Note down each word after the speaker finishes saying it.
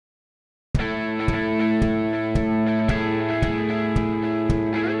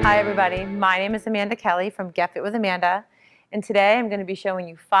Hi everybody, my name is Amanda Kelly from Get Fit with Amanda, and today I'm going to be showing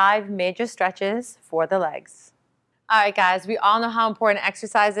you 5 major stretches for the legs. Alright guys, we all know how important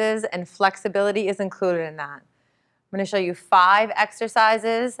exercise is, and flexibility is included in that. I'm going to show you 5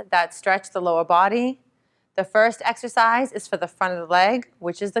 exercises that stretch the lower body. The first exercise is for the front of the leg,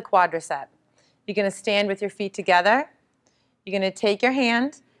 which is the quadricep. You're going to stand with your feet together. You're going to take your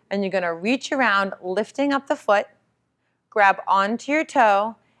hand and you're going to reach around, lifting up the foot, grab onto your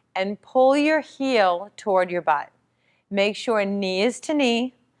toe, and pull your heel toward your butt. Make sure knee is to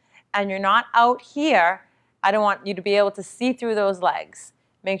knee, and you're not out here. I don't want you to be able to see through those legs.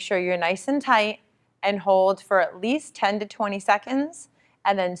 Make sure you're nice and tight and hold for at least 10 to 20 seconds,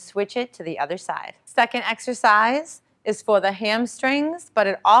 and then switch it to the other side. Second exercise is for the hamstrings, but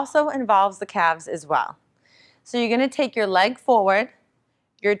it also involves the calves as well. So you're going to take your leg forward,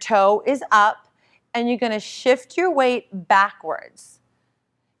 your toe is up, and you're going to shift your weight backwards.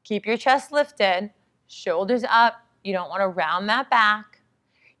 Keep your chest lifted, shoulders up. You don't want to round that back.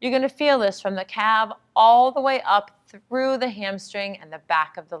 You're going to feel this from the calf all the way up through the hamstring and the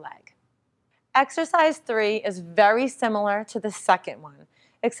back of the leg. Exercise 3 is very similar to the second one,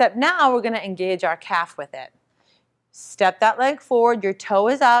 except now we're going to engage our calf with it. Step that leg forward, your toe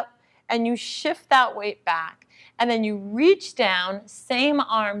is up, and you shift that weight back. And then you reach down, same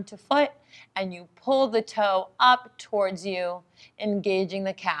arm to foot, and you pull the toe up towards you, engaging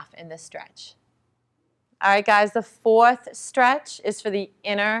the calf in this stretch. All right, guys, the fourth stretch is for the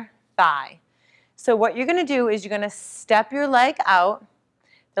inner thigh. So what you're going to do is you're going to step your leg out.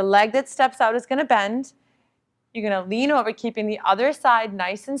 The leg that steps out is going to bend. You're going to lean over, keeping the other side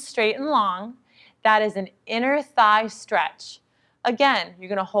nice and straight and long. That is an inner thigh stretch. Again, you're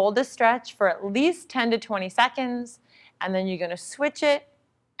going to hold this stretch for at least 10 to 20 seconds, and then you're going to switch it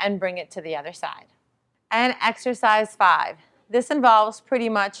and bring it to the other side. And exercise 5. This involves pretty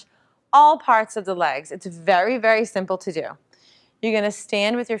much all parts of the legs. It's very, very simple to do. You're going to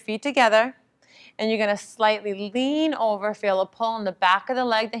stand with your feet together, and you're going to slightly lean over, feel a pull in the back of the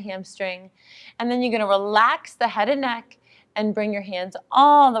leg, the hamstring, and then you're going to relax the head and neck and bring your hands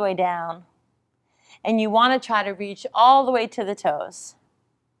all the way down. And you want to try to reach all the way to the toes.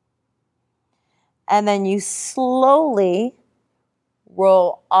 And then you slowly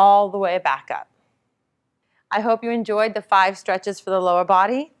roll all the way back up. I hope you enjoyed the 5 stretches for the lower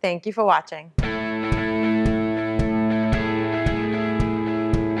body. Thank you for watching.